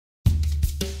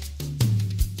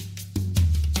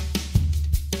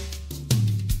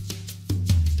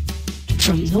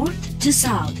From north to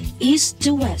south, east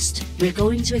to west, we're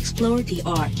going to explore the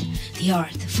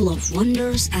art full of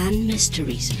wonders and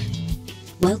mysteries.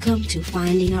 Welcome to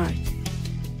Finding Art.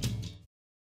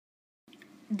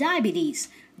 Diabetes.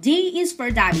 D is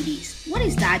for diabetes. What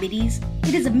is diabetes?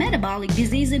 It is a metabolic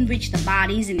disease in which the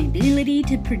body's inability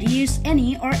to produce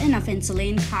any or enough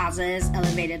insulin causes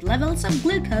elevated levels of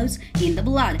glucose in the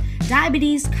blood.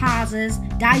 Diabetes causes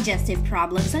digestive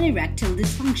problems and erectile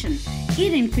dysfunction.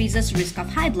 It increases risk of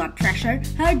high blood pressure,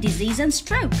 heart disease, and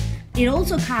stroke. It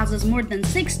also causes more than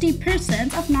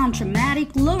 60% of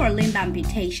non-traumatic lower limb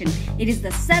amputation. It is the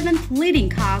 7th leading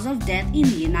cause of death in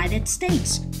the United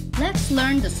States. Let's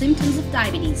learn the symptoms of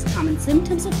diabetes. Common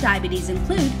symptoms of diabetes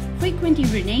include frequent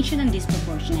urination and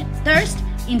disproportionate thirst,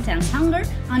 intense hunger,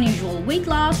 unusual weight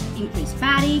loss, increased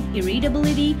fatigue,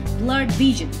 irritability, blurred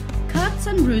vision. Cuts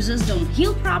and bruises don't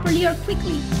heal properly or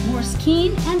quickly. More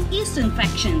skin and yeast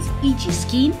infections. Itchy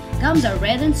skin. Gums are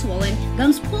red and swollen.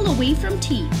 Gums pull away from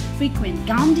teeth. Frequent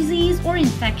gum disease or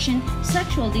infection.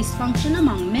 Sexual dysfunction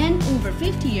among men over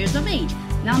 50 years of age.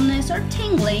 Numbness or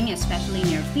tingling, especially in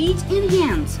your feet and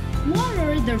hands. What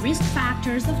are the risk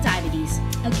factors of diabetes?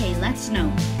 Okay, let's know.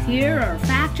 Here are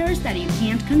factors that you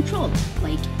can't control,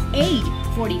 like age,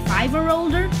 45 or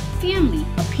older, family,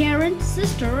 a parent,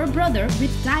 sister or brother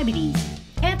with diabetes.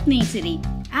 Ethnicity,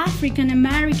 African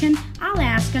American,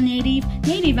 Alaska Native,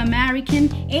 Native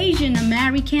American, Asian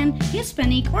American,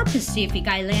 Hispanic or Pacific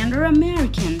Islander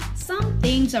American. Some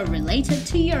things are related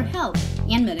to your health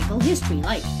and medical history,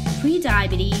 like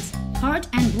pre-diabetes, heart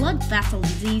and blood vessel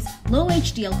disease, low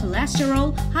HDL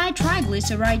cholesterol, high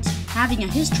triglycerides, having a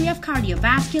history of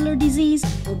cardiovascular disease,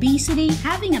 obesity,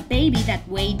 having a baby that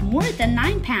weighed more than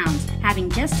 9 pounds, having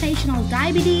gestational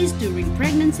diabetes during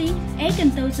pregnancy,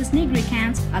 acanthosis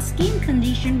nigricans, a skin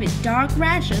condition with dark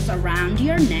rashes around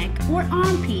your neck or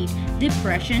armpit,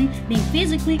 depression, being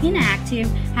physically inactive,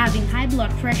 having high blood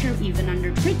pressure even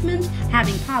under treatment,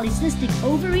 having polycystic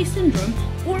ovary syndrome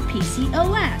or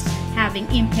PCOS, having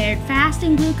impaired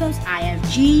fasting glucose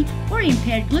IFG or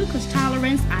impaired glucose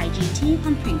tolerance IGT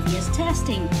on previous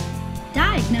testing.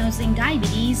 Diagnosing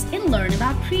diabetes and learn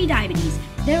about pre-diabetes.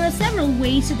 There are several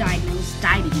ways to diagnose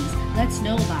diabetes. Let's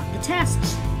know about the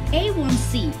tests.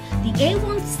 A1C. The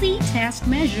A1C test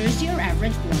measures your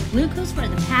average blood glucose for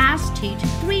the past 2 to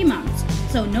 3 months,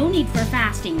 so no need for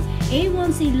fasting.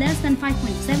 A1C less than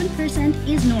 5.7%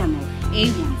 is normal.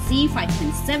 A1C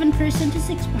 5.7% to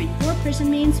 6.4%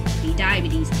 means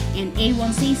pre-diabetes, and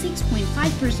A1C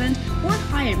 6.5% or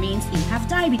higher means you have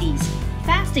diabetes.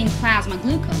 Fasting plasma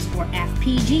glucose or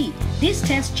FPG. This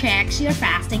test checks your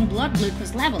fasting blood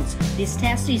glucose levels. This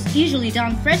test is usually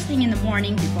done first thing in the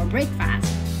morning before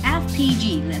breakfast.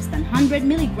 FPG less than 100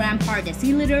 mg per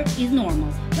deciliter is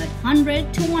normal, but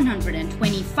 100 to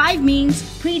 125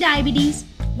 means pre-diabetes,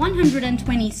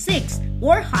 126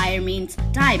 or higher means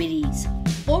diabetes.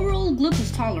 Oral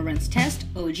glucose tolerance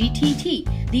test,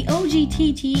 OGTT. The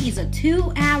OGTT is a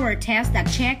 2-hour test that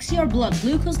checks your blood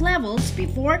glucose levels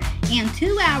before and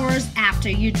 2 hours after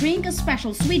you drink a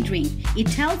special sweet drink. It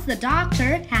tells the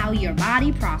doctor how your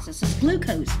body processes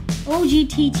glucose.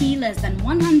 OGTT less than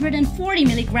 140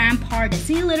 mg per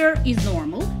deciliter is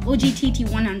normal. OGTT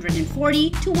 140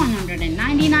 to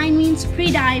 199 means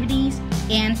pre-diabetes,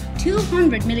 and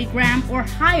 200 mg or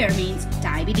higher means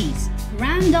diabetes.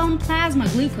 Random plasma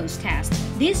glucose test.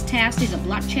 This test is a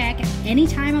blood check at any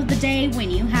time of the day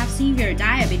when you have severe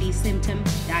diabetes symptom.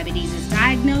 Diabetes is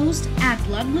diagnosed at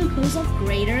blood glucose of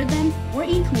greater than or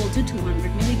equal to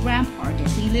 200 mg per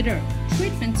deciliter.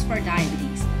 Treatments for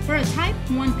diabetes. For a type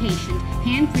 1 patient,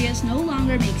 pancreas no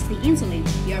longer makes the insulin.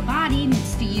 Your body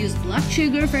needs to use blood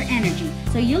sugar for energy,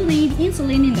 so you'll need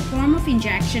insulin in the form of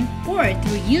injection or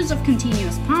through use of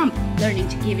continuous pump. Learning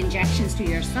to give injections to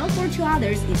yourself or to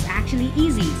others is actually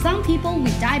easy. Some people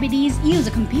with diabetes use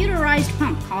a computerized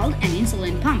pump called an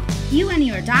insulin pump. You and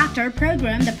your doctor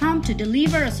program the pump to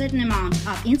deliver a certain amount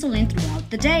of insulin throughout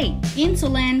the day.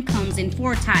 Insulin comes in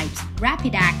 4 types.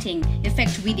 Rapid acting,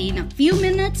 effect within a few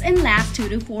minutes and lasts 2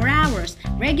 to 4 hours.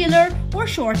 Regular or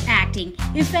short acting,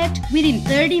 effect within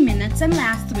 30 minutes and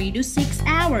lasts 3 to 6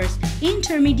 hours.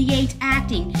 Intermediate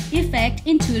acting, effect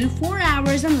in 2 to 4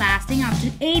 hours and lasting up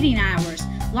to 18 hours.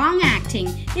 Long acting,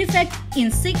 effect in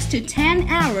 6 to 10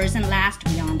 hours and last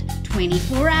beyond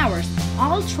 24 hours.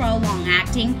 Ultra long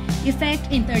acting,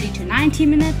 effect in 30 to 90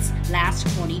 minutes, last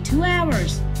 42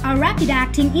 hours. A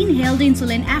rapid-acting inhaled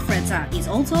insulin Afrezza is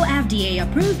also FDA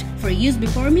approved for use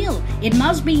before meal. It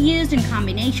must be used in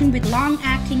combination with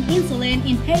long-acting insulin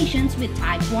in patients with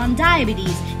type 1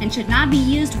 diabetes and should not be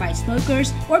used by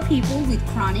smokers or people with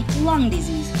chronic lung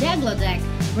disease. Degludec.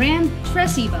 Brand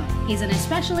Tresiba is an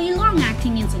especially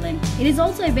long-acting insulin. It is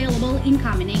also available in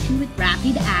combination with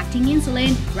rapid-acting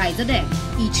insulin, Ryzodeg.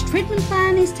 Each treatment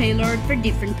plan is tailored for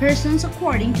different persons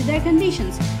according to their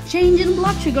conditions. Change in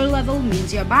blood sugar level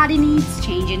means your body needs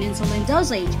change in insulin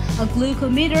dosage. A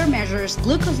glucometer measures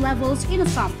glucose levels in a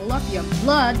sample of your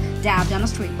blood dabbed on a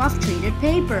strip of treated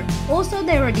paper. Also,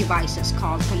 there are devices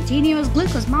called continuous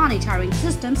glucose monitoring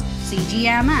systems,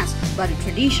 CGMS, but a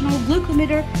traditional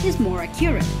glucometer is more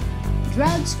accurate.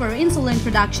 Drugs for insulin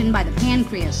production by the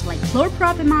pancreas like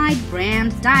chlorpropamide,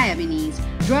 brand diabetes.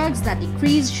 Drugs that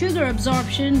decrease sugar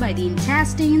absorption by the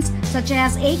intestines such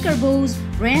as acarbose,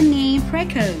 brand name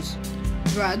Precose.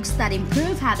 Drugs that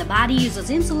improve how the body uses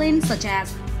insulin such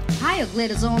as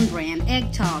pioglitazone, brand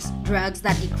Egtos. Drugs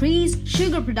that decrease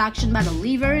sugar production by the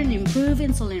liver and improve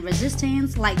insulin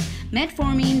resistance like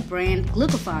metformin, brand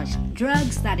Glucophage.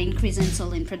 Drugs that increase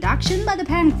insulin production by the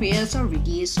pancreas or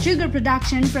reduce sugar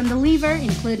production from the liver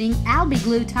including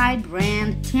albiglutide,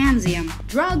 brand Tanzium.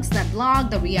 Drugs that block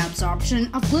the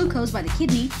reabsorption of glucose by the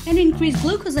kidney and increase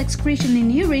glucose excretion in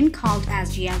urine called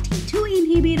as SGLT2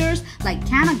 inhibitors like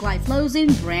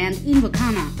canagliflozin, brand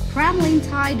Invokana.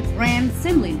 Pramlintide, brand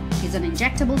Symlin is an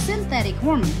injectable synthetic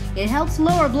hormone. It helps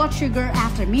lower blood sugar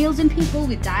after meals in people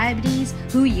with diabetes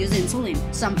who use insulin.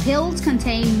 Some pills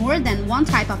contain more than one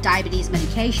type of diabetes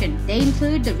medication. They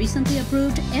include the recently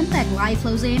approved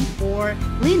empagliflozin or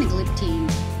linagliptin.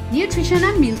 Nutrition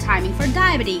and meal timing for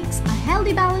diabetics. A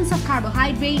healthy balance of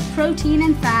carbohydrate, protein,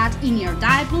 and fat in your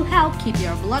diet will help keep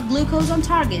your blood glucose on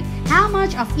target. How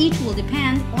much of each will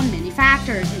depend on many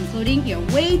factors, including your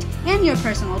weight and your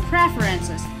personal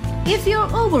preferences. If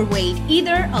you're overweight,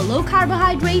 either a low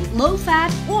carbohydrate, low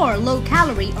fat, or low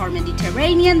calorie or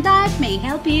Mediterranean diet may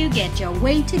help you get your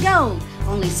weight to goal.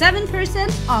 Only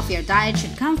 7% of your diet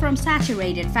should come from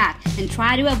saturated fat, and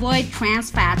try to avoid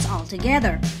trans fats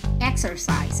altogether.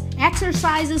 Exercise.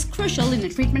 Exercise is crucial in the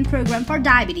treatment program for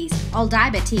diabetes. All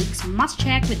diabetics must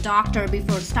check with doctor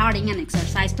before starting an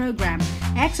exercise program.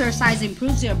 Exercise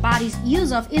improves your body's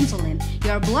use of insulin.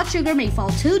 Your blood sugar may fall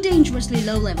to dangerously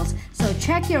low levels, so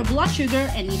check your blood sugar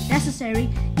and if necessary,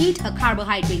 eat a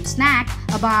carbohydrate snack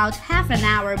about half an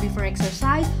hour before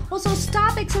exercise. Also,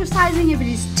 stop exercising if it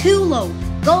is too low.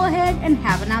 Go ahead and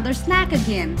have another snack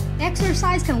again.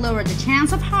 Exercise can lower the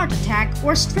chance of heart attack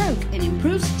or stroke and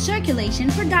improves circulation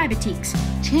for diabetics.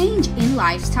 Change in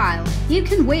lifestyle. You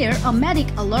can wear a medic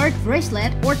alert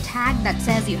bracelet or tag that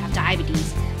says you have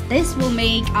diabetes. This will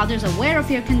make others aware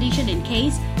of your condition in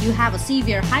case you have a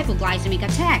severe hypoglycemic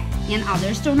attack and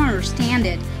others don't understand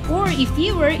it, or if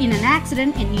you were in an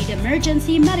accident and need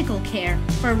emergency medical care.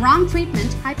 For wrong treatment,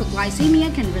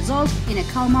 hypoglycemia can result in a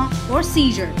coma or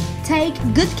seizure. Take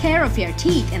good care of your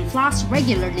teeth and floss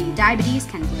regularly. Diabetes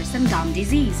can worsen gum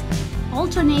disease.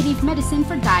 Alternative medicine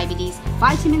for diabetes,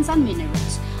 vitamins and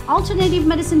minerals. Alternative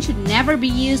medicine should never be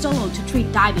used alone to treat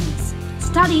diabetes.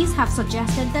 Studies have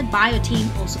suggested that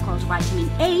biotin, also called vitamin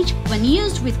H, when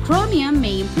used with chromium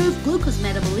may improve glucose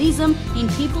metabolism in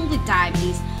people with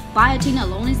diabetes. Biotin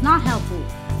alone is not helpful.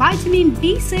 Vitamin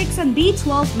B6 and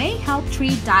B12 may help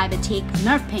treat diabetic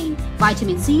nerve pain.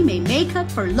 Vitamin C may make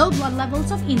up for low blood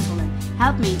levels of insulin,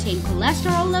 help maintain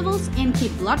cholesterol levels, and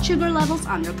keep blood sugar levels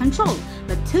under control.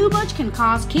 But too much can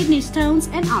cause kidney stones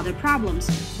and other problems.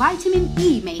 Vitamin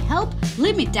E may help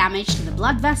limit damage to the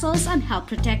blood vessels and help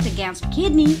protect against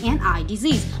kidney and eye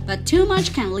disease. But too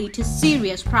much can lead to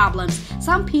serious problems.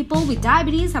 Some people with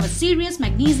diabetes have a serious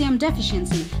magnesium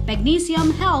deficiency.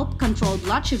 Magnesium helps control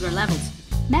blood sugar levels.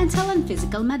 Mental and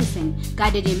physical medicine,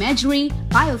 guided imagery,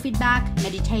 biofeedback,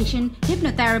 meditation,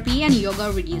 hypnotherapy, and yoga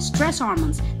reduce stress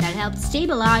hormones that help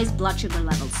stabilize blood sugar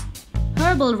levels.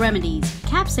 Herbal Remedies,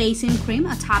 capsaicin cream,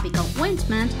 a topical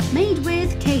ointment made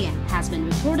with cayenne, has been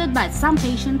reported by some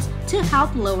patients to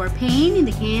help lower pain in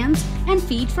the hands and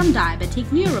feet from diabetic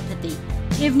neuropathy.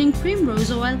 Evening primrose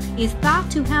oil is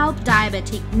thought to help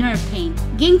diabetic nerve pain.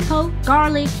 Ginkgo,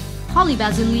 garlic, holy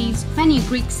basil leaves,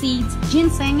 fenugreek seeds,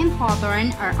 ginseng, and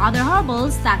hawthorn are other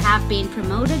herbals that have been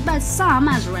promoted by some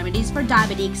as remedies for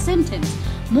diabetic symptoms.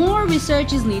 More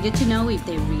research is needed to know if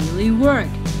they really work.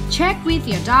 Check with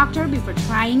your doctor before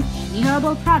trying any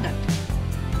herbal product.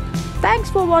 Thanks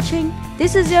for watching.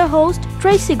 This is your host,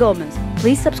 Tracy Gomez.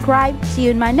 Please subscribe. See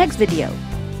you in my next video.